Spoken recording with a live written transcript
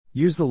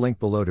Use the link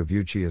below to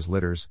view Chia's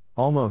litters,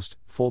 almost,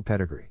 full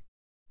pedigree.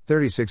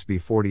 36B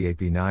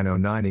 48B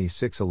 909E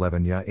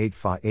 611 Ya 8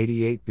 Fa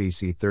 88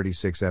 BC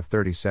 36F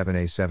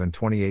 37A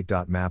 728.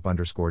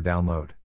 Map_download